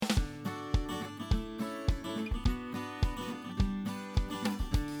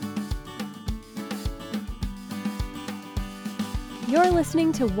You're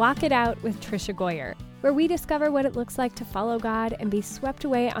listening to Walk It Out with Trisha Goyer, where we discover what it looks like to follow God and be swept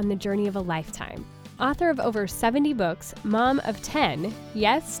away on the journey of a lifetime. Author of over 70 books, mom of 10,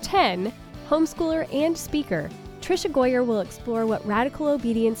 yes, 10, homeschooler and speaker, Trisha Goyer will explore what radical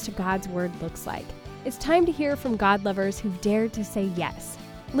obedience to God's word looks like. It's time to hear from God lovers who've dared to say yes.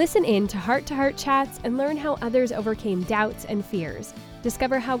 Listen in to heart chats and learn how others overcame doubts and fears.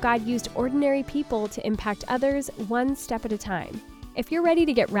 Discover how God used ordinary people to impact others one step at a time. If you're ready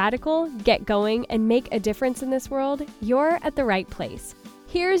to get radical, get going, and make a difference in this world, you're at the right place.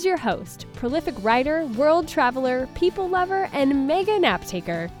 Here's your host, prolific writer, world traveler, people lover, and mega nap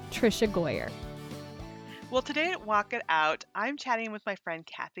taker, Trisha Goyer. Well, today at Walk It Out, I'm chatting with my friend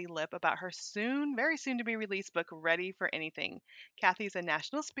Kathy Lip about her very soon to be released book, Ready for Anything. Kathy's a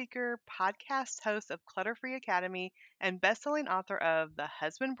national speaker, podcast host of Clutter Free Academy, and best-selling author of The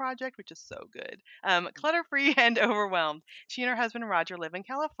Husband Project, which is so good, Clutter Free and Overwhelmed. She and her husband Roger live in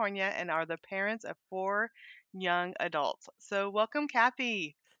California and are the parents of 4 young adults. So welcome,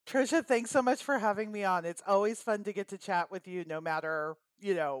 Kathy. Trisha, thanks so much for having me on. It's always fun to get to chat with you no matter,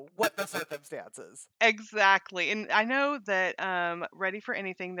 what the circumstances. Exactly. And I know that Ready for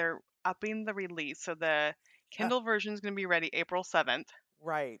Anything, they're upping the release. So the Uh, Kindle version is going to be ready April 7th,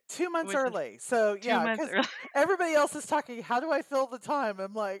 right. 2 months which is early. So, 2 months because early. everybody else is talking, how do I fill the time?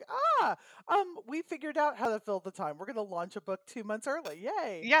 I'm like, we figured out how to fill the time. We're going to launch a book 2 months early.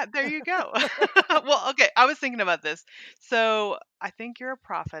 Yay. Yeah, there you go. Well, okay, I was thinking about this. So I think you're a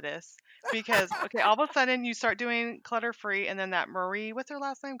prophetess because, okay, all of a sudden you start doing Clutter Free, and then that Marie, what's her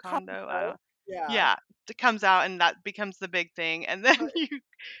last name? Kondo. Combo. Yeah. Yeah, it comes out, and that becomes the big thing. And then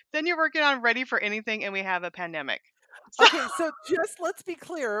Right. you're working on Ready for Anything, and we have a pandemic. So, Okay, so just let's be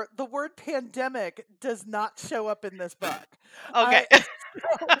clear, the word pandemic does not show up in this book. okay.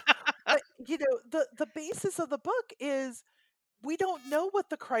 I so, the basis of the book is we don't know what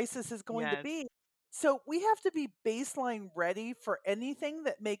the crisis is going to Yes. be. So we have to be baseline ready for anything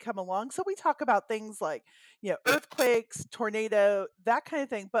that may come along. So we talk about things like, earthquakes, tornado, that kind of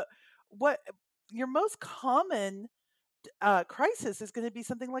thing. But what your most common crisis is going to be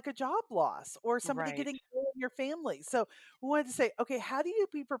something like a job loss or somebody Right. getting ill in your family. So we wanted to say, okay, how do you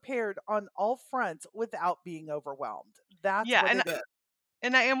be prepared on all fronts without being overwhelmed? That's Yeah, what it is.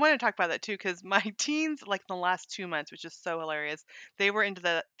 and I want to talk about that too, because my teens, like the last 2 months, which is so hilarious, they were into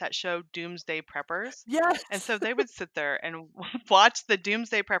that show Doomsday Preppers. And Yes. so they would sit there and watch the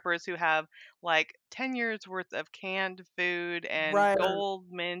Doomsday Preppers who have like 10 years worth of canned food and Right. gold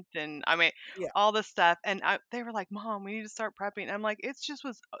mint and I mean, Yeah. all this stuff. And they were like, Mom, we need to start prepping. And I'm like, it just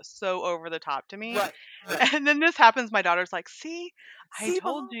was so over the top to me. Right. Right. And then this happens. My daughter's like, See, I See,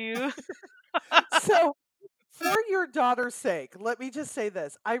 told mom. you. So for your daughter's sake, let me just say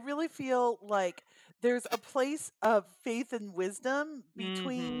this. I really feel like there's a place of faith and wisdom Hmm.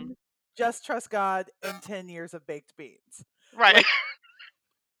 between just trust God and 10 years of baked beans. Right. Like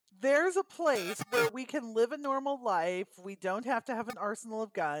there's a place where we can live a normal life. We don't have to have an arsenal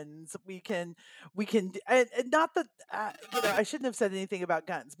of guns. And not that I shouldn't have said anything about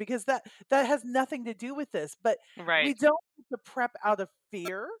guns because that has nothing to do with this. But we Right. don't have to prep out of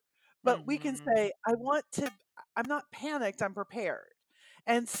fear. But we can Hmm. say, I'm not panicked. I'm prepared.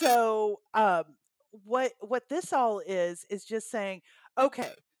 And so, what this all is just saying,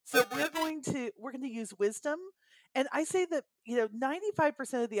 okay, so we're going to use wisdom, and I say that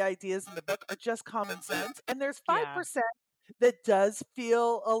 95% of the ideas in the book are just common sense, and there's Yeah. 5% that does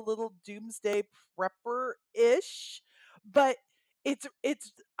feel a little doomsday prepper ish, but it's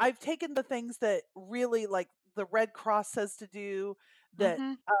I've taken the things that really like the Red Cross says to do, that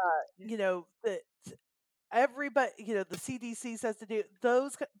Mhm. that everybody, the CDC says to do,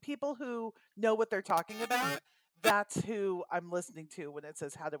 those people who know what they're talking about, that's who I'm listening to when it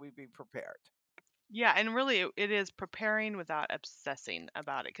says how do we be prepared. Yeah, and really it is preparing without obsessing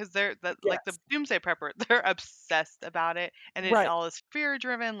about it because they're like the Yes. doomsday prepper, they're obsessed about it and it Right. all is fear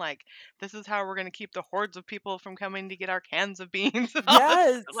driven. Like this is how we're going to keep the hordes of people from coming to get our cans of beans and all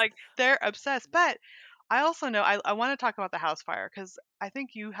this. Yes. Like they're obsessed. But I also know I want to talk about the house fire because I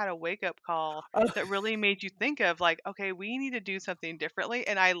think you had a wake up call that really made you think of like, okay, we need to do something differently.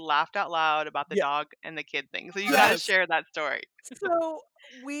 And I laughed out loud about the Yeah. dog and the kid thing. So you got to Yes. share that story. So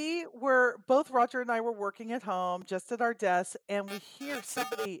we were both Roger and I were working at home just at our desks, and we hear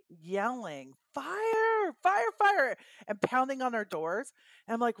somebody yelling, "Fire! Fire! Fire!" and pounding on our doors.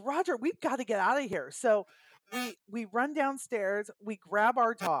 And I'm like, Roger, we've got to get out of here. So we run downstairs, we grab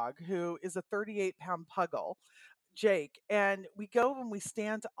our dog, who is a 38-pound puggle, Jake, and we go and we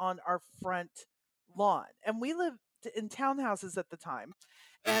stand on our front lawn. And we lived in townhouses at the time.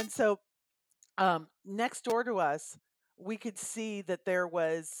 And so next door to us we could see that there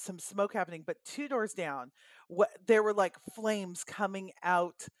was some smoke happening, but 2 doors down, there were, like, flames coming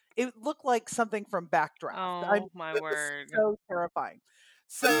out. It looked like something from Backdraft. I mean, Oh my it was word. so terrifying.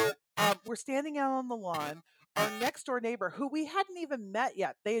 So, we're standing out on the lawn. Our next door neighbor, who we hadn't even met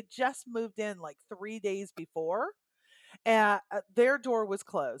yet, they had just moved in, like, 3 days before, and their door was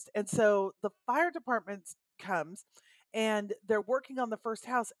closed. And so the fire department comes and they're working on the first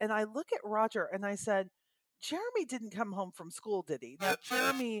house. And I look at Roger and I said, Jeremy didn't come home from school, did he? Now,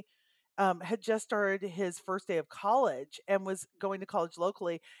 Jeremy had just started his first day of college and was going to college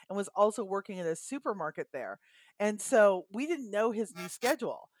locally and was also working at a supermarket there. And so we didn't know his new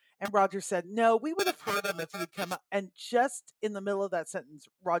schedule. And Roger said, no, we would have heard him if he'd come up. And just in the middle of that sentence,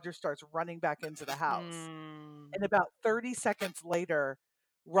 Roger starts running back into the house. Mm, And about 30 seconds later,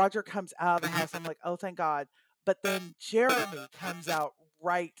 Roger comes out of the house. I'm like, oh, thank God. But then Jeremy comes out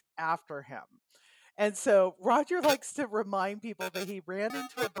right after him. And so Roger likes to remind people that he ran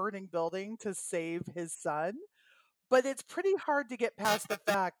into a burning building to save his son. But it's pretty hard to get past the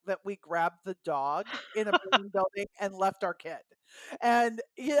fact that we grabbed the dog in a burning building and left our kid. And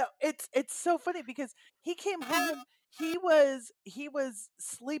it's so funny because he came home, he was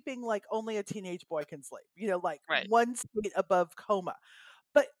sleeping like only a teenage boy can sleep, like right. one state above coma.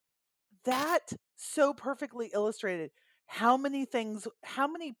 But that so perfectly illustrated how many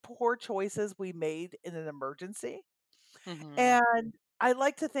poor choices we made in an emergency. Hmm. And I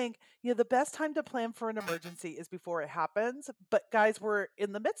like to think, the best time to plan for an emergency is before it happens. But guys, we're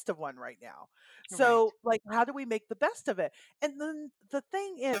in the midst of one right now. Right. So, like, how do we make the best of it? And then the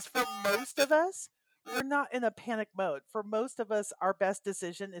thing is, for most of us, we're not in a panic mode. For most of us, our best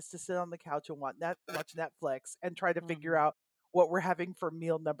decision is to sit on the couch and watch Netflix and try to figure Hmm. out what we're having for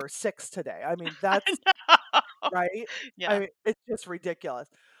meal number 6 today. I mean, I that's know. right? I Yeah. mean, it's just ridiculous.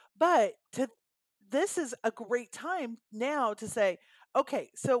 But this is a great time now to say,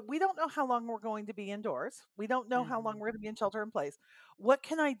 okay, so we don't know how long we're going to be indoors. We don't know how long Hmm. we're going to be in shelter in place. What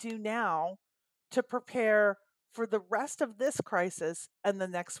can I do now to prepare for the rest of this crisis and the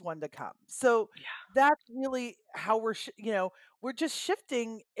next one to come? So Yeah. that's really how we're just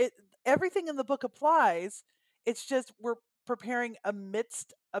shifting it. Everything in the book applies. It's just we're preparing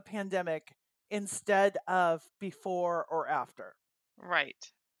amidst a pandemic instead of before or after.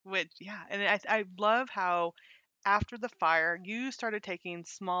 Right. Which, yeah. And I love how after the fire, you started taking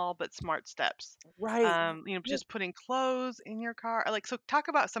small but smart steps. Right. Just putting clothes in your car. Like, so talk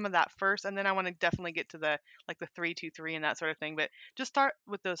about some of that first, and then I want to definitely get to the like the 3-2-3 and that sort of thing. But just start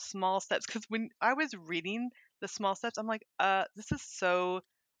with those small steps because when I was reading the small steps, I'm like, this is so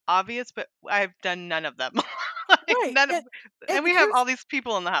obvious, but I've done none of them. Like Right. none of, And and we have here's all these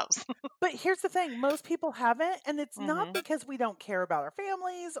people in the house. But here's the thing, most people haven't, and it's not Hmm. because we don't care about our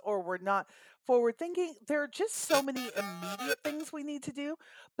families or we're not forward thinking. There are just so many immediate things we need to do,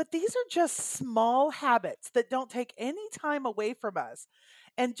 but these are just small habits that don't take any time away from us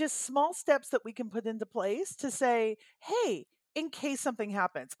and just small steps that we can put into place to say, "Hey, in case something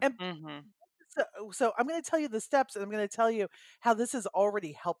happens." And Hmm. so I'm going to tell you the steps and I'm going to tell you how this has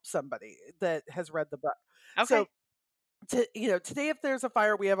already helped somebody that has read the book. Okay. So today if there's a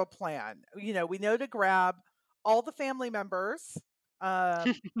fire we have a plan. We know to grab all the family members,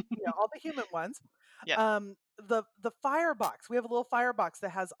 all the human ones. Yeah. The firebox, we have a little firebox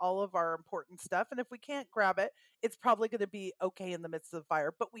that has all of our important stuff, and if we can't grab it, it's probably going to be okay in the midst of the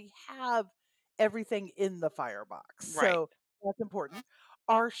fire, but we have everything in the firebox, Right. so that's important.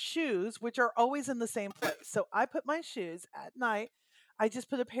 Our shoes, which are always in the same place, so I put my shoes at night. I just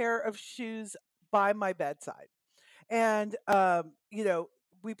put a pair of shoes by my bedside, and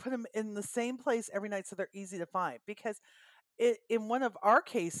we put them in the same place every night so they're easy to find because in one of our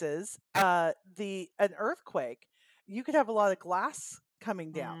cases, the an earthquake, you could have a lot of glass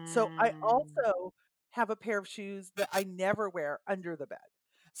coming down. So I Mm, also have a pair of shoes that I never wear under the bed.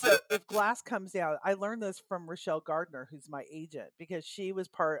 So if glass comes down, I learned this from Rochelle Gardner, who's my agent, because she was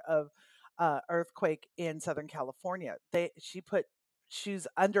part of earthquake in Southern California. She put shoes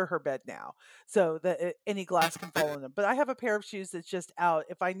under her bed now so that any glass can fall in them. But I have a pair of shoes that's just out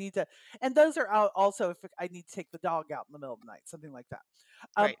if I need to, and those are out also if I need to take the dog out in the middle of the night, something like that.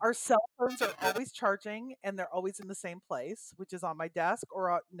 right. Our cell phones are always charging and they're always in the same place, which is on my desk or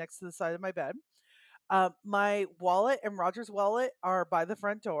out next to the side of my bed. My wallet and Roger's wallet are by the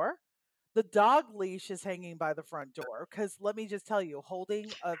front door. The dog leash is hanging by the front door because let me just tell you,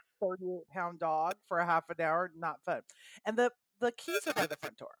 holding a 38-pound dog for a half an hour, not fun. And the keys are by the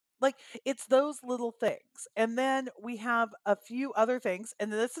front door. Like it's those little things. And then we have a few other things.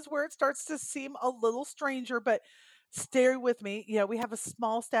 And this is where it starts to seem a little stranger, but stay with me. We have a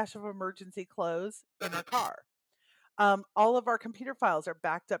small stash of emergency clothes in our car. All of our computer files are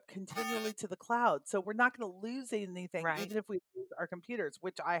backed up continually to the cloud, so we're not going to lose anything, Right. even if we lose our computers,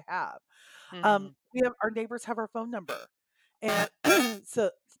 which I have. Mhm. We have our neighbors have our phone number, and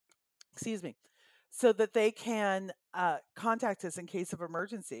so excuse me, so that they can contact us in case of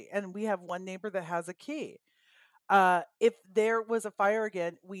emergency. And we have one neighbor that has a key. If there was a fire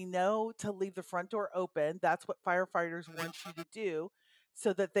again, we know to leave the front door open. That's what firefighters want you to do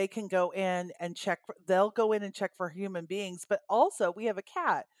so that they can go in and check. They'll go in and check for human beings, but also we have a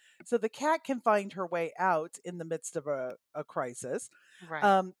cat. So the cat can find her way out in the midst of a crisis. Right.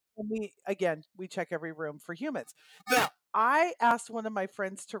 And we check every room for humans. Now, I asked one of my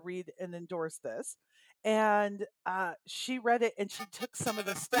friends to read and endorse this, and she read it and she took some of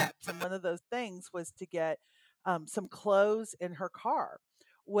the steps. And one of those things was to get some clothes in her car.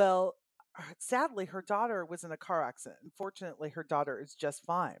 Well, sadly, her daughter was in a car accident. Unfortunately, her daughter is just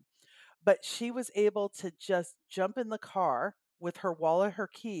fine. But she was able to just jump in the car with her wallet, her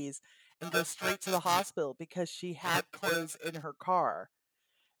keys, and go straight to the hospital because she had clothes in her car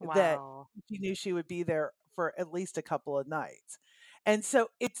that Wow. she knew she would be there for at least a couple of nights. And so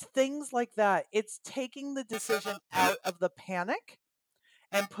it's things like that. It's taking the decision out of the panic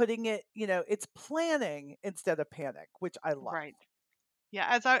and putting it, it's planning instead of panic, which I love. Right.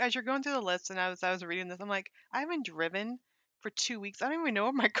 Yeah, as you're going through the list and I was reading this, I'm like, I haven't driven for 2 weeks. I don't even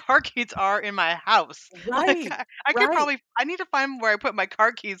know wwhere my car keys are in my house. Like Right. I could Right. probably I need to find where I put my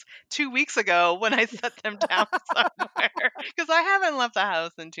car keys 2 weeks ago when I set them down somewhere because I haven't left the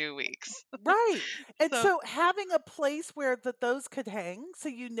house in 2 weeks. Right. And So, so having a place where those could hang so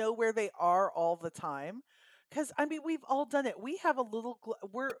you know where they are all the time. Cuz I mean we've all done it. We have a little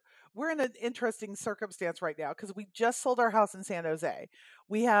we're in an interesting circumstance right now cuz we just sold our house in San Jose.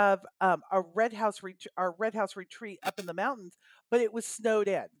 We have our red house retreat up in the mountains, but it was snowed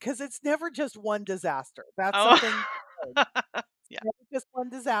in cuz it's never just one disaster. That's oh, something yeah. never just one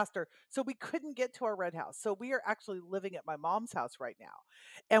disaster. So we couldn't get to our red house. So we are actually living at my mom's house right now.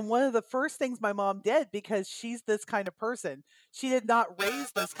 And one of the first things my mom did, because she's this kind of person, she did not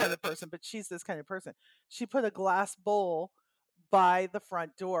raise this kind of person, but she's this kind of person. She put a glass bowl by the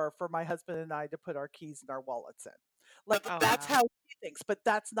front door for my husband and I to put our keys and our wallets in. Like Oh that's wow. how she thinks, but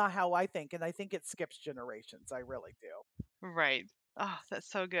that's not how I think. And I think it skips generations. I really do. Right. Oh, that's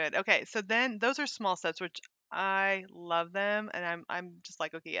so good. Okay, so then those are small steps, which I love them, and I'm just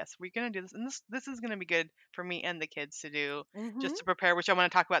like, okay, yes, we're gonna do this, and this is gonna be good for me and the kids to do, Hmm. just to prepare. Which I want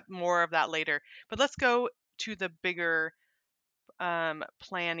to talk about more of that later. But let's go to the bigger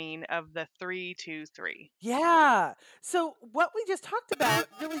planning of the 3-2-3. Yeah. So what we just talked about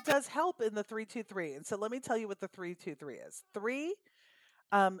really does help in the 323. And so let me tell you what the 323 is.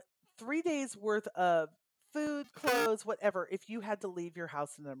 Um 3 days worth of food, clothes, whatever if you had to leave your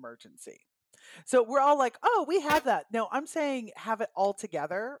house in an emergency. So we're all like, "Oh, we have that." No, I'm saying have it all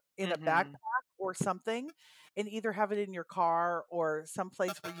together in a Mm-hmm. backpack or something, and either have it in your car or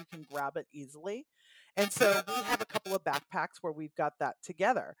someplace where you can grab it easily. And so we have a couple of backpacks where we've got that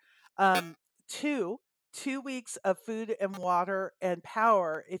together. Um, two, 2 weeks of food and water and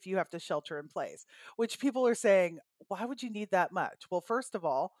power if you have to shelter in place. Which people are saying, why would you need that much? Well, first of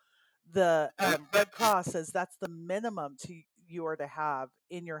all, the Red Cross says that's the minimum you are to have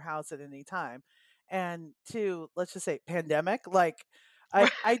in your house at any time. And two, let's just say pandemic. Like, I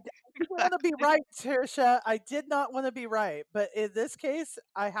didn't want to be Exactly. right, Trisha. I did not want to be right, but in this case,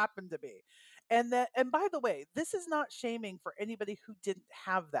 I happen to be. And by the way, this is not shaming for anybody who didn't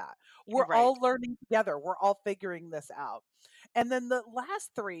have that. We're Right. all learning together. We're all figuring this out. And then the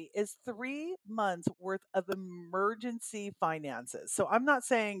last three is 3 months worth of emergency finances. So I'm not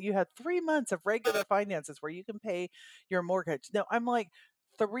saying you had 3 months of regular finances where you can pay your mortgage. No, I'm like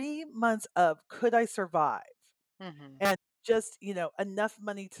 3 months of could I survive? Mm-hmm. And just, enough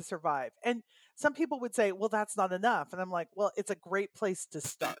money to survive. And some people would say, well, that's not enough. And I'm like, well, it's a great place to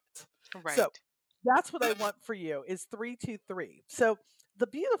start. So Right. that's what I want for you is 323. So the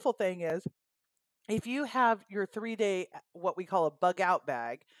beautiful thing is if you have your 3-day, what we call a bug out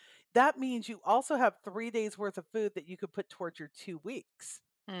bag, that means you also have 3 days worth of food that you could put towards your 2 weeks.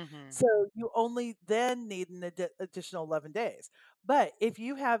 Mm-hmm. So you only then need an additional 11 days. But if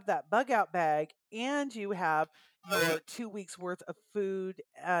you have that bug out bag and you have your 2 weeks worth of food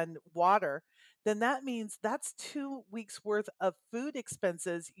and water, then that means that's 2 weeks worth of food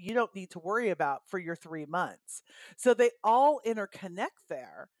expenses you don't need to worry about for your 3 months. So they all interconnect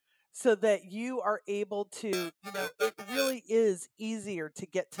there so that you are able to, it really is easier to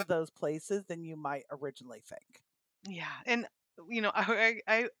get to those places than you might originally think. Yeah, and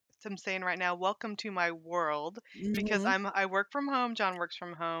I am saying right now, welcome to my world because Mhm. I work from home, John works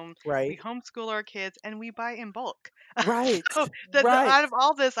from home. We Right. homeschool our kids and we buy in bulk. Right. So Right. out of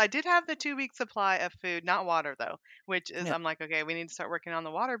all this, I did have the 2 week supply of food, not water though, which is Yeah. I'm like, okay, we need to start working on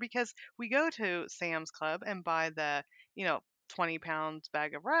the water because we go to Sam's Club and buy the, you know, 20 pounds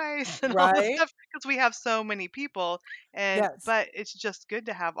bag of rice and all this Right? stuff because we have so many people. And Yes. but it's just good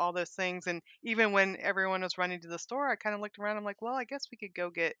to have all those things. And even when everyone was running to the store, I kind of looked around. I'm like, well, I guess we could go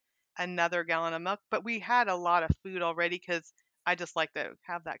get another gallon of milk. But we had a lot of food already because I just like to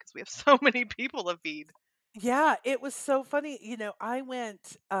have that because we have so many people to feed. Yeah, it was so funny. I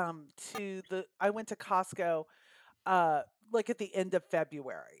went to Costco uh like at the end of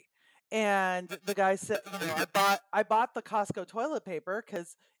February. And the guy said, I bought the Costco toilet paper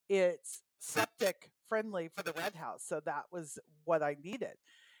cuz it's septic friendly for the red house. So that was what I needed.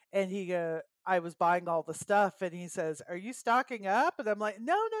 And I was buying all the stuff and he says, "Are you stocking up?" And I'm like,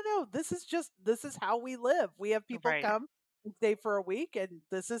 "No, no, no. This is how we live. We have people Right. come and stay for a week and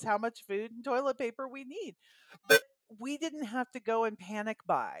this is how much food and toilet paper we need." But we didn't have to go and panic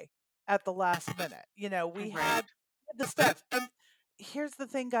buy at the last minute. Right. We had the stuff. And here's the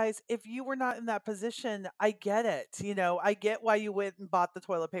thing, guys, if you were not in that position, I get it. I get why you went and bought the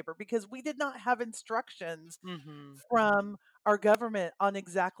toilet paper because we did not have instructions Mhm. from our government on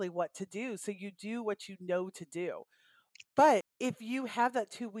exactly what to do. So you do what you know to do. But if you have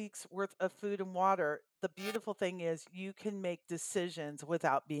that 2 weeks worth of food and water, the beautiful thing is you can make decisions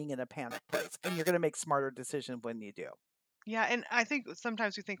without being in a panic place. And you're going to make smarter decisions when you do. Yeah, and I think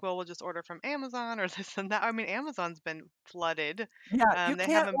sometimes we think, well, we'll just order from Amazon or this and that. I mean, Amazon's been flooded. Yeah, you They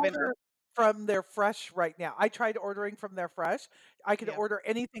can't haven't been order from their fresh right now. I tried ordering from their fresh. I could yeah, order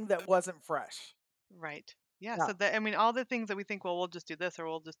anything that wasn't fresh. right. Yeah, Yeah, so that I mean, all the things that we think, well, we'll just do this or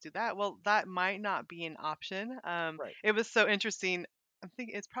we'll just do that. Well, that might not be an option. right. It was so interesting. I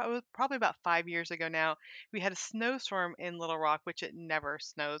think it's probably about 5 years ago now. We had a snowstorm in Little Rock, which it never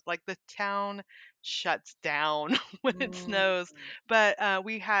snows. Like the town shuts down when it Mm, snows. But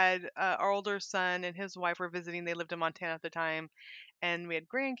we had our older son and his wife were visiting. They lived in Montana at the time, and we had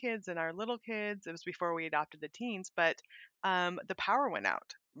grandkids and our little kids. It was before we adopted the teens, but the power went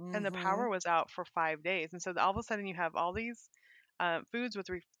out and the mhm. power was out for 5 days. And so all of a sudden you have all these foods with,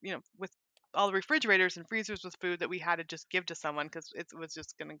 with all the refrigerators and freezers with food that we had to just give to someone because it was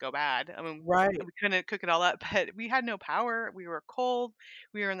just going to go bad. I mean, Right, we couldn't cook it all up, but we had no power. We were cold.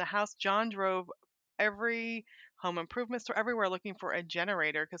 We were in the house. John drove every home improvement store everywhere looking for a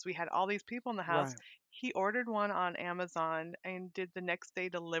generator because we had all these people in the house. right. He ordered one on Amazon and did the next day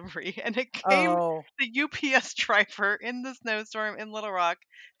delivery, and it came. Oh, The UPS driver in the snowstorm in Little Rock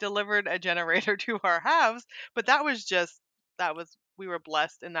delivered a generator to our house, but that was we were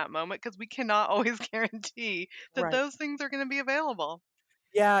blessed in that moment because we cannot always guarantee that right. those things are going to be available.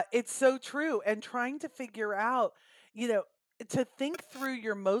 Yeah, it's so true. And trying to figure out, you know, to think through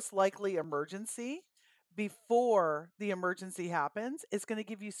your most likely emergency before the emergency happens is going to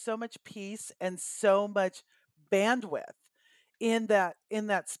give you so much peace and so much bandwidth in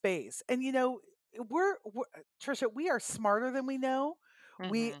that space. And we're Trisha, we are smarter than we know.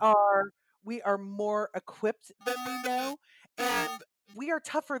 We Hmm. are we are more equipped than we know, and we are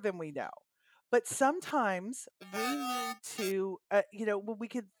tougher than we know. But sometimes we need to, when we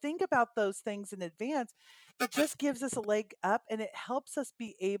can think about those things in advance, it just gives us a leg up and it helps us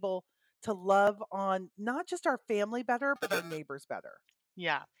be able to love on not just our family better, but our neighbors better.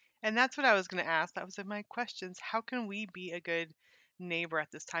 Yeah. And that's what I was going to ask. That was in my questions. How can we be a good neighbor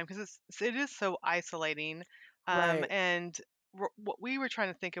at this time? Because it is so isolating. Right. And what we were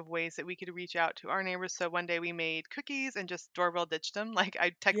trying to think of ways that we could reach out to our neighbors. So one day we made cookies and just doorbell ditched them. Like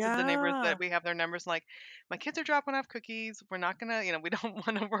I texted the neighbors Yeah. that we have their numbers, like, my kids are dropping off cookies. We're not going to, we don't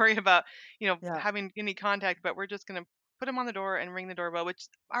want to worry about, Yeah. having any contact, but we're just going to put them on the door and ring the doorbell, which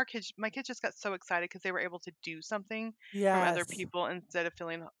my kids just got so excited because they were able to do something from other Yes. people instead of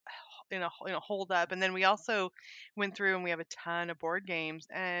feeling hold up. And then we also went through and we have a ton of board games,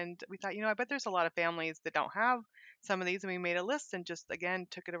 and we thought, I bet there's a lot of families that don't have some of these, and we made a list and just again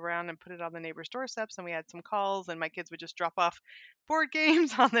took it around and put it on the neighbors' doorsteps, and we had some calls, and my kids would just drop off board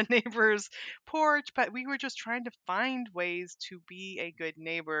games on the neighbor's porch. But we were just trying to find ways to be a good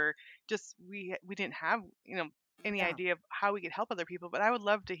neighbor. Just we didn't have any Yeah. idea of how we could help other people, but I would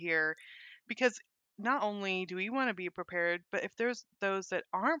love to hear, because not only do we want to be prepared, but if there's those that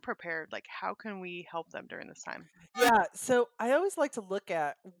aren't prepared, like how can we help them during this time? Yeah. So I always like to look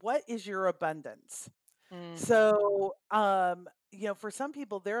at what is your abundance. Hmm. So, for some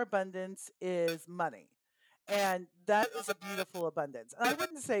people, their abundance is money. And that is a beautiful abundance. And I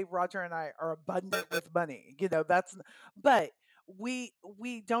wouldn't say Roger and I are abundant with money. But we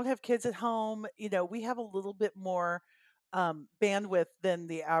don't have kids at home. We have a little bit more bandwidth than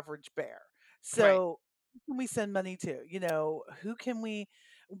the average bear. Right. So who can we send money to? Who can we?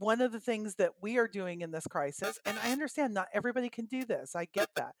 One of the things that we are doing in this crisis, and I understand not everybody can do this. I get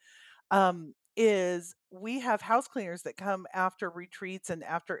that. Is we have house cleaners that come after retreats and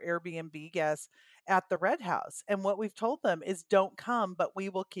after Airbnb guests at the Red House. And what we've told them is don't come, but we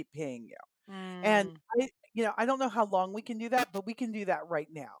will keep paying you. And Mm, I don't know how long we can do that, but we can do that right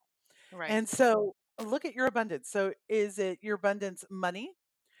now. right. And so look at your abundance. So is it your abundance money?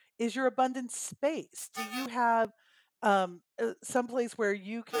 Is your abundance space? Do you have someplace where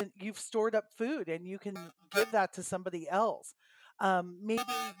you've stored up food and you can give that to somebody else? Maybe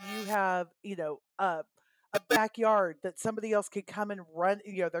you have a backyard that somebody else could come and run.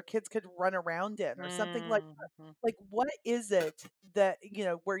 Their kids could run around in or something like that. Mm-hmm. Like what is it that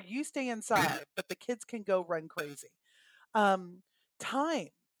where you stay inside but the kids can go run crazy? Um, Time.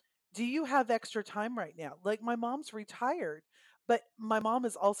 Do you have extra time right now? Like my mom's retired, but my mom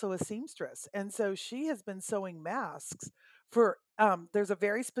is also a seamstress. And so she has been sewing masks for there's a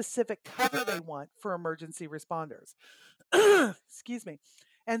very specific color they want for emergency responders. Excuse me.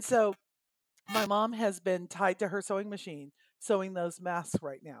 And so my mom has been tied to her sewing machine sewing those masks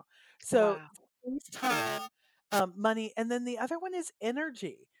right now. So Wow. space time, money, and then the other one is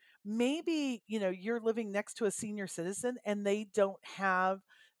energy. Maybe you're living next to a senior citizen and they don't have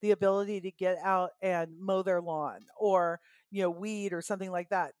the ability to get out and mow their lawn or weed or something like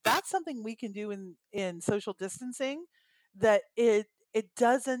that. That's something we can do in social distancing. That it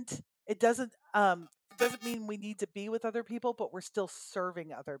doesn't mean we need to be with other people, but we're still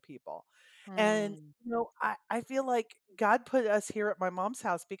serving other people. And, Mm, I feel like God put us here at my mom's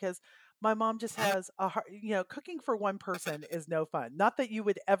house because my mom just has cooking for one person is no fun. Not that you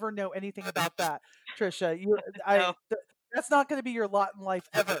would ever know anything about that, Trisha. no. That's not going to be your lot in life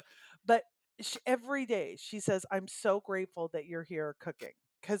ever. But every day she says, "I'm so grateful that you're here cooking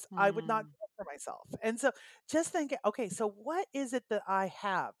because I would not Mm. cook for myself." And so just think, okay, so what is it that I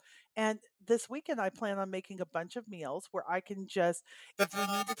have? And this weekend, I plan on making a bunch of meals where I can just, if we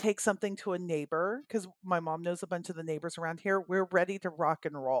need to take something to a neighbor, because my mom knows a bunch of the neighbors around here, we're ready to rock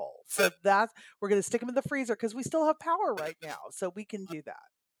and roll. So we're going to stick them in the freezer because we still have power right now. So we can do that.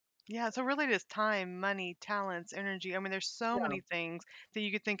 Yeah, so really it is time, money, talents, energy. I mean, there's so Yeah. many things that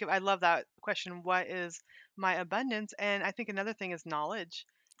you could think of. I love that question. What is my abundance? And I think another thing is knowledge.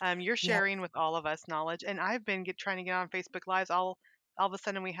 You're Yeah. sharing with all of us knowledge, and I've been trying to get on Facebook Lives. All of a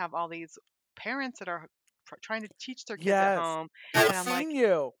sudden we have all these parents that are trying to teach their kids at Yes. home, I've and I'm like, seen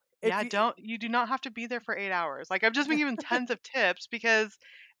you. If yeah, you, you do not have to be there for 8 hours. Like I've just been given tons of tips because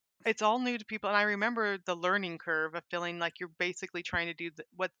it's all new to people, and I remember the learning curve of feeling like you're basically trying to do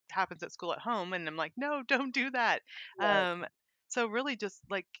what happens at school at home, and I'm like, "No, don't do that." yes. Um, so really just,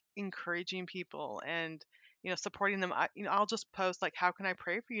 like, encouraging people and, supporting them. I'll just post, like, "How can I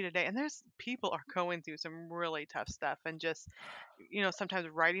pray for you today?" And there's people are going through some really tough stuff, and just, sometimes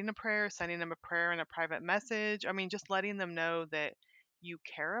writing a prayer, sending them a prayer in a private message. I mean, just letting them know that you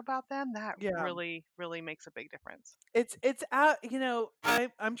care about them, that Yeah. really, really makes a big difference. It's out,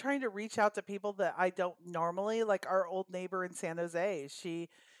 I'm trying to reach out to people that I don't normally, like our old neighbor in San Jose. She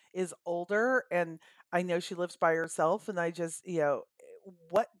is older and I know she lives by herself and I just,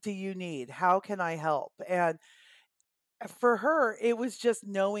 what do you need? How can I help? And for her, it was just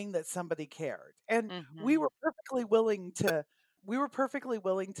knowing that somebody cared. And we Mhm. were perfectly willing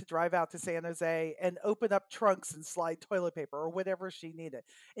to drive out to San Jose and open up trunks and slide toilet paper or whatever she needed.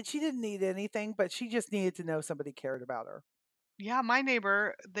 And she didn't need anything, but she just needed to know somebody cared about her. Yeah, my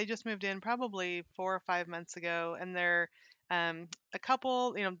neighbor, they just moved in probably 4 or 5 months ago, and they're a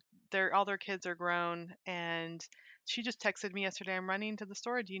couple. Their all their kids are grown, and she just texted me yesterday. I'm running to the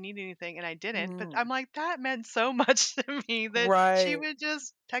store. Do you need anything? And I didn't, but Mm, I'm like, that meant so much to me that she right. would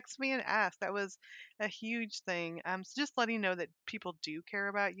just text me and ask. That was a huge thing. So just letting you know that people do care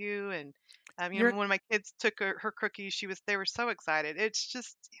about you, and You're when my kids took her cookies, they were so excited. It's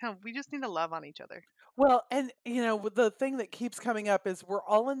just we just need to love on each other. well, and with the thing that keeps coming up is we're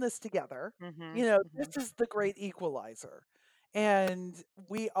all in this together. Mhm. This Mhm. is the great equalizer. And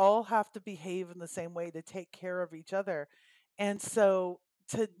we all have to behave in the same way to take care of each other. And so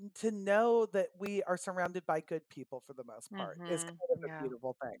to know that we are surrounded by good people for the most part is Mhm. kind of a Yeah.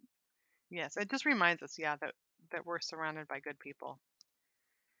 beautiful thing. Yes. It just reminds us, yeah, that we're surrounded by good people.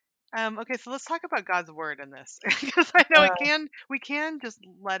 Okay, so let's talk about God's word in this, because I know Uh, we can just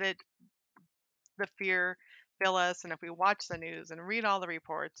let the fear fill us, and if we watch the news and read all the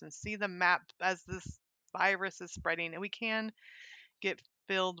reports and see the map as this virus is spreading, and we can get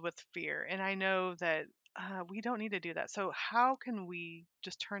filled with fear. And I know that We don't need to do that. So how can we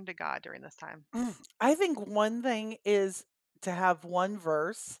just turn to God during this time? I think one thing is to have one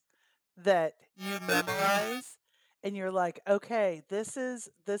verse that you memorize and you're like, "Okay, this is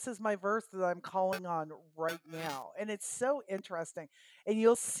my verse that I'm calling on right now." And it's so interesting. And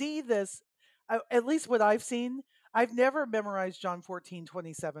you'll see this at least what I've seen, I've never memorized John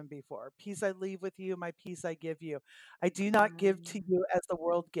 14:27 before. Peace I leave with you, my peace I give you. I do not give to Mm, you as the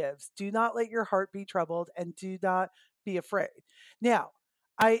world gives. Do not let your heart be troubled and do not be afraid. Now,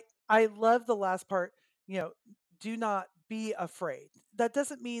 I love the last part, you know, do not be afraid. That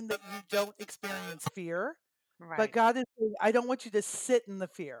doesn't mean that you don't experience fear, but right. God is saying, I don't want you to sit in the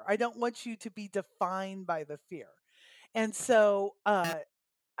fear. I don't want you to be defined by the fear. And so,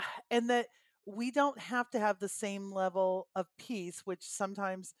 and that we don't have to have the same level of peace, which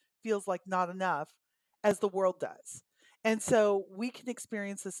sometimes feels like not enough, as the world does. And so we can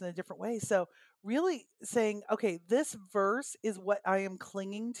experience this in a different way. So, really saying, okay, this verse is what I am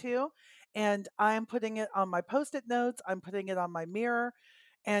clinging to, and I'm putting it on my post it notes, I'm putting it on my mirror,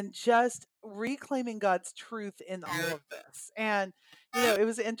 and just reclaiming God's truth in all of this. And, it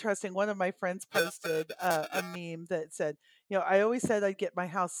was interesting. One of my friends posted a meme that said, I always said I'd get my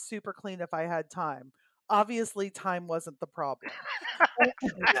house super clean if I had time. Obviously, time wasn't the problem.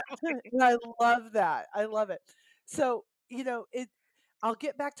 Exactly. And I love that. I love it. So, I'll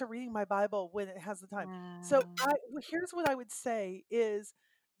get back to reading my Bible when it has the time. So, Mm, here's what I would say is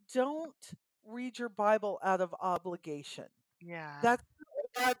don't read your Bible out of obligation. yeah. That's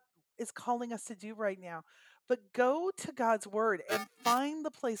what God is calling us to do right now. But go to God's word and find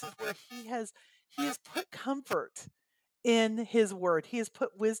the places where he has put comfort in his word. He has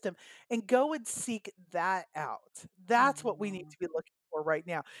put wisdom, and go and seek that out. That's what we need Mhm. to be looking for right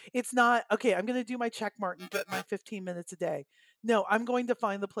now. It's not, okay, I'm going to do my check mark and get my 15 minutes a day. No, I'm going to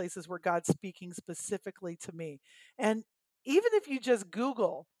find the places where God's speaking specifically to me. And even if you just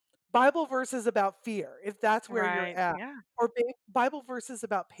Google Bible verses about fear, if that's where you're Right. at, Yeah. or Bible verses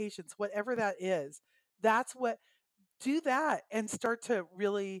about patience, whatever that is, that's what, do that and start to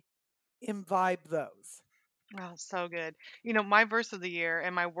really imbibe those. Oh, so good. My verse of the year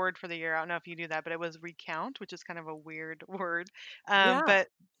and my word for the year, I don't know if you do that, but it was recount, which is kind of a weird word. Yeah. But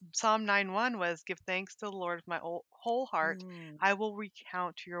Psalm 9:1 was give thanks to the Lord with my whole heart. Mm. I will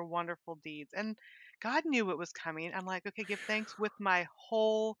recount your wonderful deeds. And God knew it was coming. I'm like, okay, give thanks with my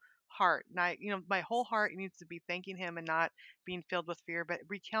whole heart. And my whole heart needs to be thanking him and not being filled with fear, but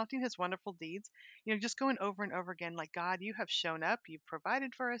recounting his wonderful deeds, just going over and over again, like, God, you have shown up, you've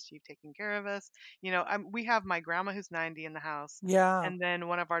provided for us, you've taken care of us. We have my grandma who's 90 in the house, Yeah, and then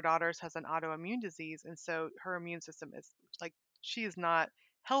one of our daughters has an autoimmune disease, and so her immune system is like she is not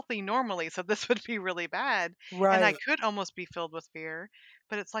healthy normally, so this would be really bad. And I right. could almost be filled with fear,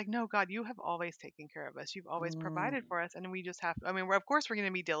 but it's like, no, God, you have always taken care of us. You've always Mm. provided for us, and we just have. I mean, of course, we're going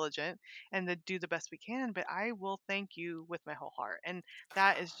to be diligent and to do the best we can, but I will thank you with my whole heart, and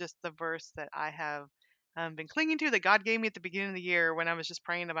that is just the verse that I have been clinging to that God gave me at the beginning of the year when I was just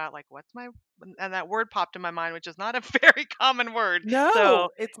praying about like what's my and that word popped in my mind, which is not a very common word. So No,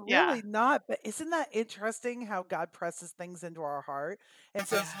 it's yeah, really not, but isn't that interesting how God presses things into our heart and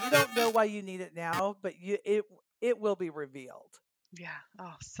says, yeah, "You don't know why you need it now, but it will be revealed." yeah.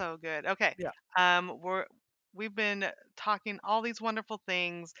 Oh, so good. Okay. Yeah. We've been talking all these wonderful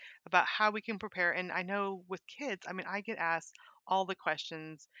things about how we can prepare. And I know with kids, I mean, I get asked all the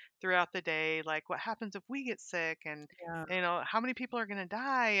questions throughout the day, like what happens if we get sick and Yeah. how many people are going to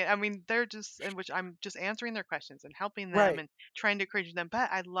die? I mean, they're just in which I'm just answering their questions and helping them Right. and trying to encourage them. But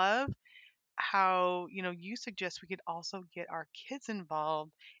I love how you suggest we could also get our kids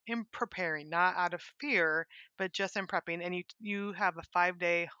involved in preparing, not out of fear but just in prepping. And you have a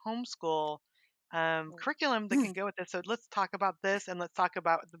 5-day homeschool curriculum that can go with this, so let's talk about this and let's talk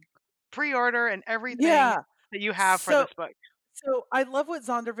about the pre-order and everything Yeah. that you have for So this book. so I love what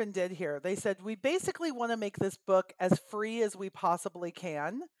Zondervan did here. They said we basically want to make this book as free as we possibly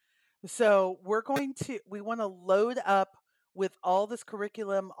can. So we want to load up with all this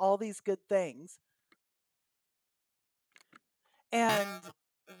curriculum, all these good things. And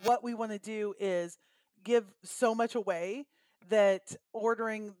what we want to do is give so much away that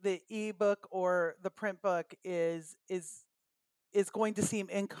ordering the ebook or the print book is going to seem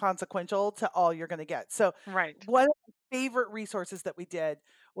inconsequential to all you're going to get. So, Right. one of my favorite resources that we did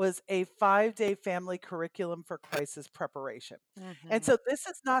was a 5-day family curriculum for crisis preparation. And Hmm. so, this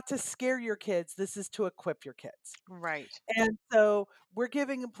is not to scare your kids, this is to equip your kids. Right. And so, we're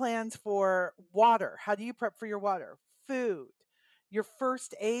giving them plans for water. How do you prep for your water? Food, your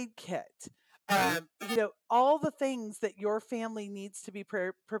first aid kit, all the things that your family needs to be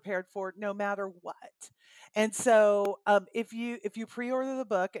prepared for no matter what. And so if you pre-order the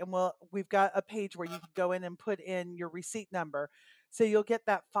book, and we've got a page where you can go in and put in your receipt number, so you'll get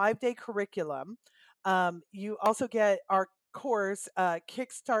that 5-day curriculum. You also get our course,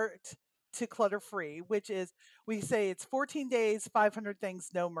 Kickstart to Clutter Free, which is, we say it's 14 days, 500 things,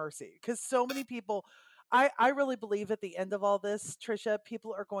 no mercy, because so many people, I really believe at the end of all this, Trisha,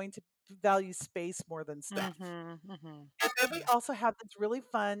 people are going to value space more than stuff. Mhm. Mhm. And then we Yeah. also have this really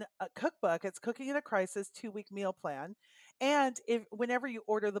fun cookbook. It's Cooking in a Crisis 2-week meal plan. And if whenever you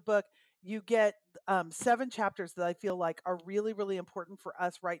order the book, you get 7 chapters that I feel like are really, really important for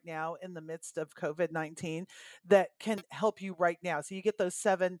us right now in the midst of COVID-19, that can help you right now. So you get those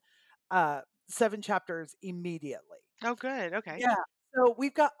uh, 7 chapters immediately. Oh, good. Okay. Yeah. So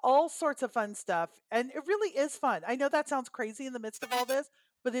we've got all sorts of fun stuff, and it really is fun. I know that sounds crazy in the midst of all this,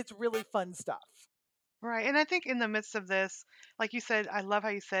 but it's really fun stuff. Right. And I think in the midst of this, like you said, I love how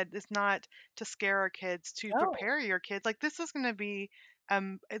you said it's not to scare our kids, to No. prepare your kids. Like this is going to be,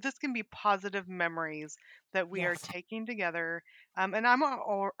 this can be positive memories that we are Yes. taking together. And I'm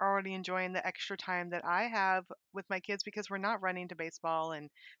already enjoying the extra time that I have with my kids because we're not running to baseball and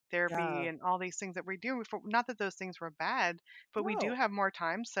therapy Yeah. and all these things that we do. Not that those things were bad, but we do No. have more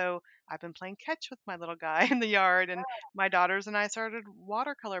time. So I've been playing catch with my little guy in the yard, and my daughters and I started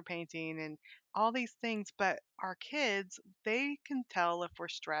watercolor painting and all these things. But our kids, they can tell if we're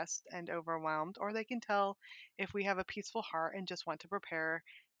stressed and overwhelmed, or they can tell if we have a peaceful heart and just want to prepare,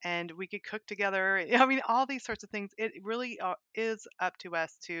 and we could cook together. I mean, all these sorts of things. It really is up to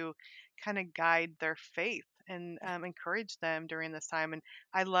us to kind of guide their faith and encourage them during this time. And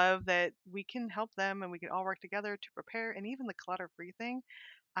I love that we can help them and we can all work together to prepare. And even the clutter free thing,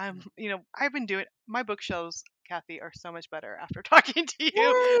 I've been doing my bookshelves, Kathy, are so much better after talking to you.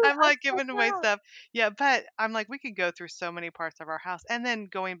 Woo! I'm I'm like so giving away proud. stuff. Yeah, but I'm like, we could go through so many parts of our house. And then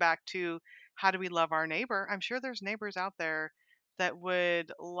going back to how do we love our neighbor? I'm sure there's neighbors out there that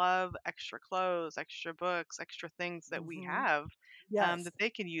would love extra clothes, extra books, extra things that we Mhm. have Yes. that they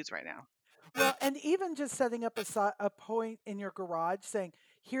can use right now. Well, and even just setting up a point in your garage saying,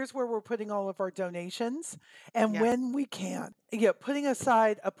 here's where we're putting all of our donations. And Yes. when we can, putting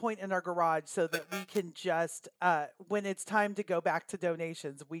aside a point in our garage so that we can just, when it's time to go back to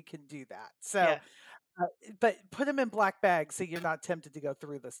donations, we can do that. So, Yes. uh, but put them in black bags so you're not tempted to go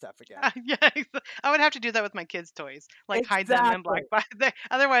through the stuff again. Yeah, I would have to do that with my kids' toys, like hide them in Exactly. black box.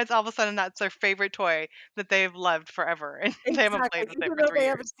 Otherwise, all of a sudden, that's their favorite toy that they've loved forever, and they haven't Exactly. played with it Even for though 3 they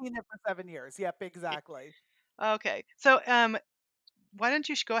years. haven't seen it for 7 years. Yep, Yeah. exactly. Okay, so why don't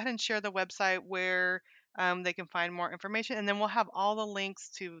you go ahead and share the website where they can find more information, and then we'll have all the links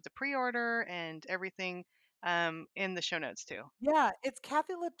to the pre-order and everything in the show notes too. Yeah, it's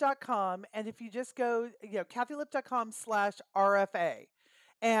kathylip.com. And if you just go, kathylip.com/RFA,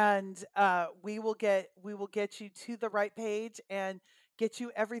 and we will get you to the right page and get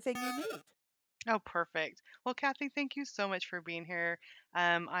you everything you need. Oh, perfect. Well, Kathy, thank you so much for being here.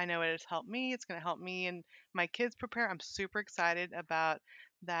 I know it has helped me. It's going to help me and my kids prepare. I'm super excited about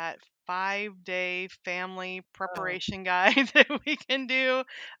that 5-day family Oh, preparation guide that we can do.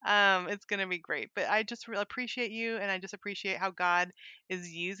 It's going to be great. But I just really appreciate you, and I just appreciate how God is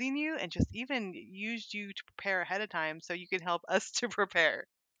using you and just even used you to prepare ahead of time so you can help us to prepare.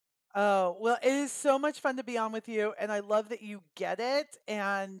 oh, well, it is so much fun to be on with you, and I love that you get it.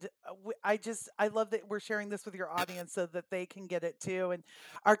 And I love that we're sharing this with your audience so that they can get it too, and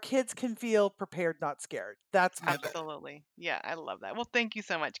our kids can feel prepared, not scared. That's my goal. Absolutely. Yeah, I love that. Well, thank you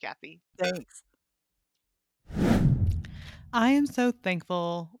so much, Kathy. Thanks. I am so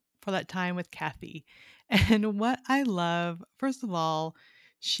thankful for that time with Kathy. And what I love, first of all,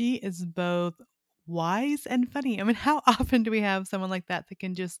 she is both wise and funny. I mean, how often do we have someone like that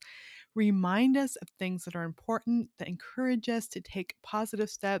can just remind us of things that are important, that encourage us to take positive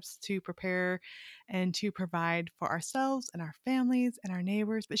steps to prepare and to provide for ourselves and our families and our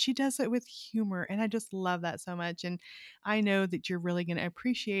neighbors? But she does it with humor. And I just love that so much. And I know that you're really going to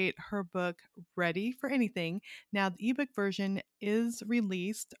appreciate her book, Ready for Anything. Now, the ebook version is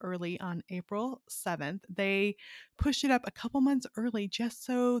released early on April 7th. They pushed it up a couple months early just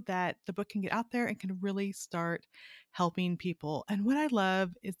so that the book can get out there and can really start helping people. And what I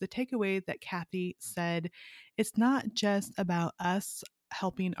love is the takeaway that Kathy said, it's not just about us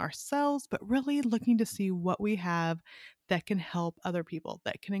helping ourselves, but really looking to see what we have that can help other people,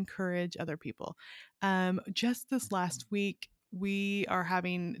 that can encourage other people. Just this last week, we are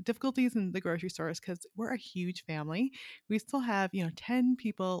having difficulties in the grocery stores because we're a huge family. We still have, 10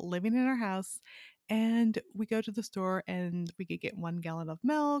 people living in our house. and we go to the store and we could get 1 gallon of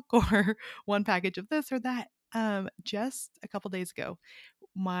milk or one package of this or that. Just a couple days ago,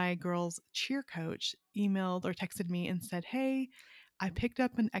 my girl's cheer coach emailed or texted me and said, "Hey, I picked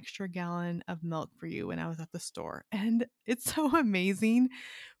up an extra gallon of milk for you when I was at the store." And it's so amazing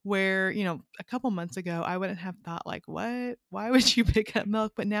where, a couple months ago, I wouldn't have thought, like, what? Why would you pick up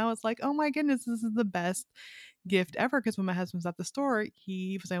milk? But now it's like, oh my goodness, this is the best gift ever. Because when my husband was at the store,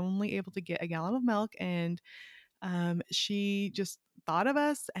 he was only able to get a gallon of milk, and she just thought of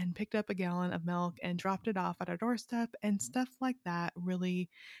us and picked up a gallon of milk and dropped it off at our doorstep. And stuff like that really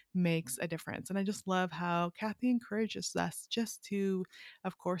makes a difference. And I just love how Kathy encourages us just to,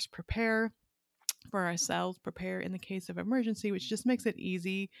 of course, prepare for ourselves, prepare in the case of emergency, which just makes it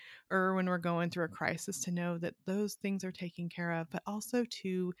easy or when we're going through a crisis to know that those things are taken care of, but also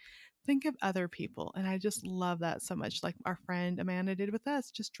to think of other people. And I just love that so much. Like our friend Amanda did with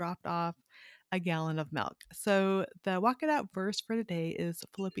us, just dropped off a gallon of milk. So the walk it out verse for today is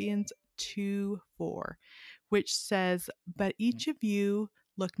Philippians 2:4, which says, "But each of you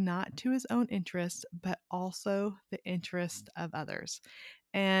look not to his own interest, but also the interest of others."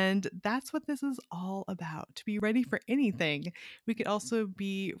 And that's what this is all about, to be ready for anything. We could also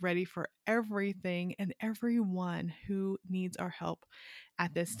be ready for everything and everyone who needs our help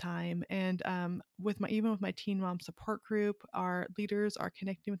at this time. And even with my teen mom support group, our leaders are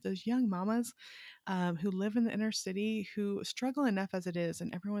connecting with those young mamas who live in the inner city who struggle enough as it is,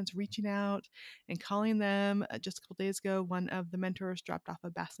 and everyone's reaching out and calling them. Just a couple days ago, one of the mentors dropped off a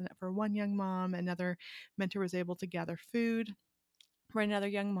bassinet for one young mom. Another mentor was able to gather food for another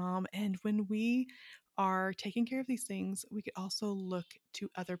young mom. And when we are taking care of these things, we could also look to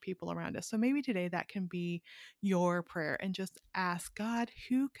other people around us. So maybe today that can be your prayer and just ask God,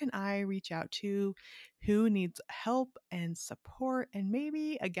 who can I reach out to? Who needs help and support? And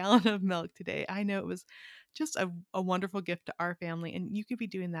maybe a gallon of milk today. I know it was just a wonderful gift to our family, and you could be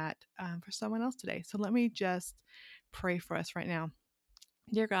doing that for someone else today. So let me just pray for us right now.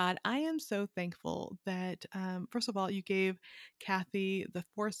 Dear God, I am so thankful that, first of all, you gave Kathy the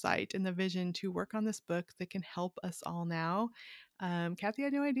foresight and the vision to work on this book that can help us all now. Kathy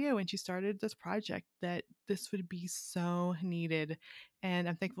had no idea when she started this project that this would be so needed. And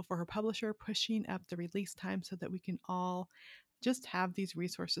I'm thankful for her publisher pushing up the release time so that we can all just have these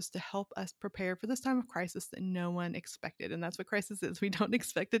resources to help us prepare for this time of crisis that no one expected. And that's what crisis is. We don't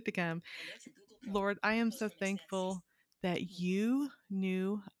expect it to come. Lord, I am so thankful that you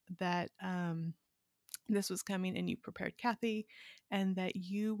knew that this was coming and you prepared Kathy, and that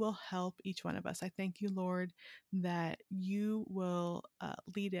you will help each one of us. I thank you, Lord, that you will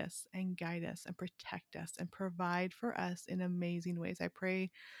lead us and guide us and protect us and provide for us in amazing ways. I pray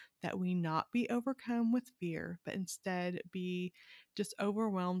that we not be overcome with fear, but instead be just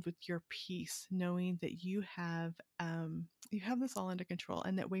overwhelmed with your peace, knowing that you have this all under control,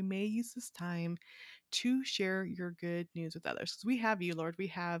 and that we may use this time to share your good news with others. Because we have you, Lord. We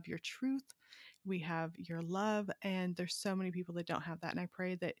have your truth. We have your love. And there's so many people that don't have that. And I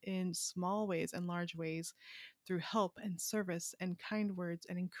pray that in small ways and large ways, through help and service and kind words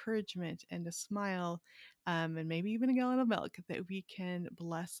and encouragement and a smile, and maybe even a gallon of milk, that we can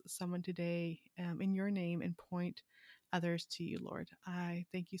bless someone today in your name and point others to you, Lord. I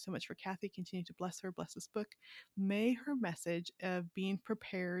thank you so much for Kathy. Continue to bless her, bless this book. May her message of being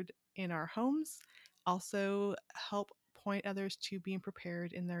prepared in our homes also help point others to being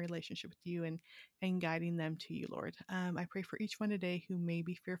prepared in their relationship with you, and guiding them to you, Lord. I pray for each one today who may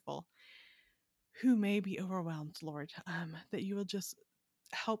be fearful, who may be overwhelmed, Lord, that you will just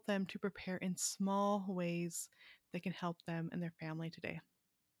help them to prepare in small ways that can help them and their family today.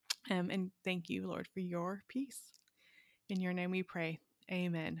 And thank you, Lord, for your peace. In your name we pray.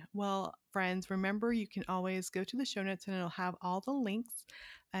 Amen. Well, friends, remember you can always go to the show notes and it'll have all the links.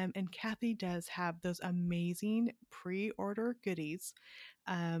 And Kathy does have those amazing pre-order goodies,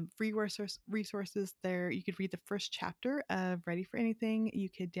 free resources there. You could read the first chapter of Ready for Anything. You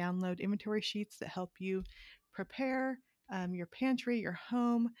could download inventory sheets that help you prepare your pantry, your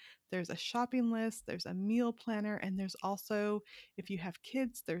home. There's a shopping list, there's a meal planner, and there's also, if you have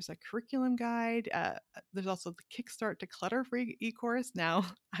kids, there's a curriculum guide. There's also the Kickstart to Clutter-Free e-course. Now,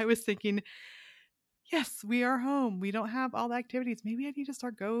 I was thinking, yes, we are home. We don't have all the activities. Maybe I need to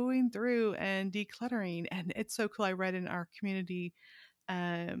start going through and decluttering. And it's so cool. I read in our community,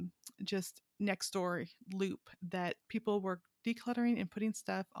 just next door loop, that people were decluttering and putting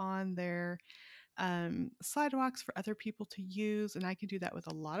stuff on their sidewalks for other people to use. And I can do that with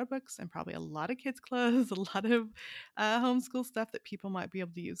a lot of books and probably a lot of kids' clothes, a lot of homeschool stuff that people might be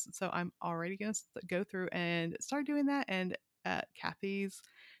able to use. So I'm already going to go through and start doing that. And Kathy's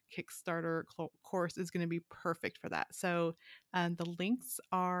Kickstarter course is going to be perfect for that. So the links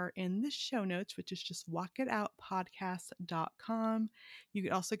are in the show notes, which is just walkitoutpodcast.com. You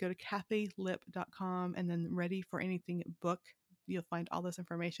could also go to kathylip.com and then Ready for Anything book. You'll find all this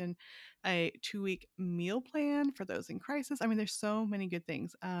information, a 2-week meal plan for those in crisis. I mean, there's so many good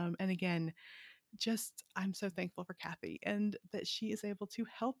things. And again, I'm so thankful for Kathy and that she is able to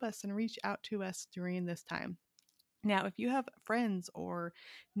help us and reach out to us during this time. Now, if you have friends or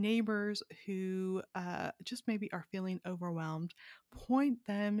neighbors who just maybe are feeling overwhelmed, point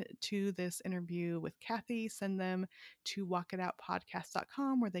them to this interview with Kathy. Send them to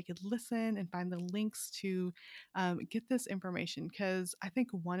walkitoutpodcast.com where they could listen and find the links to get this information. Because I think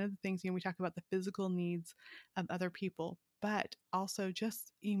one of the things, we talk about the physical needs of other people, but also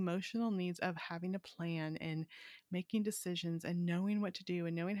just emotional needs of having a plan and making decisions and knowing what to do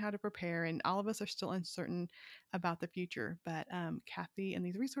and knowing how to prepare. And all of us are still uncertain about the future, but Kathy and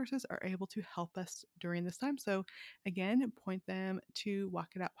these resources are able to help us during this time. So again, point them to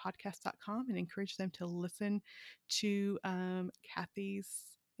walkitoutpodcast.com and encourage them to listen to Kathy's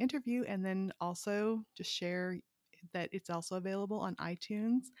interview, and then also just share that it's also available on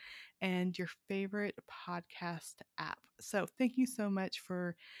iTunes and your favorite podcast app. So thank you so much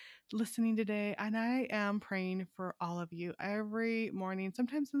for listening today. And I am praying for all of you every morning.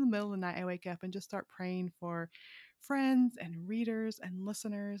 Sometimes in the middle of the night, I wake up and just start praying for friends and readers and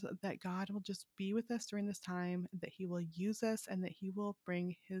listeners, that God will just be with us during this time, that He will use us, and that He will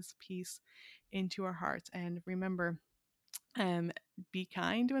bring His peace into our hearts. And remember, be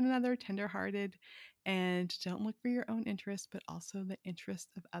kind to one another, tenderhearted, and don't look for your own interest, but also the interest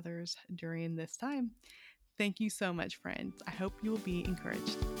of others during this time. Thank you so much, friends. I hope you will be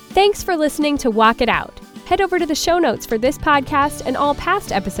encouraged. Thanks for listening to Walk It Out. Head over to the show notes for this podcast and all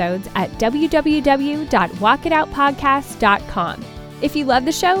past episodes at www.walkitoutpodcast.com. If you love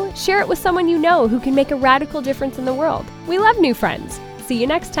the show, share it with someone you know who can make a radical difference in the world. We love new friends. See you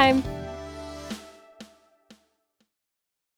next time.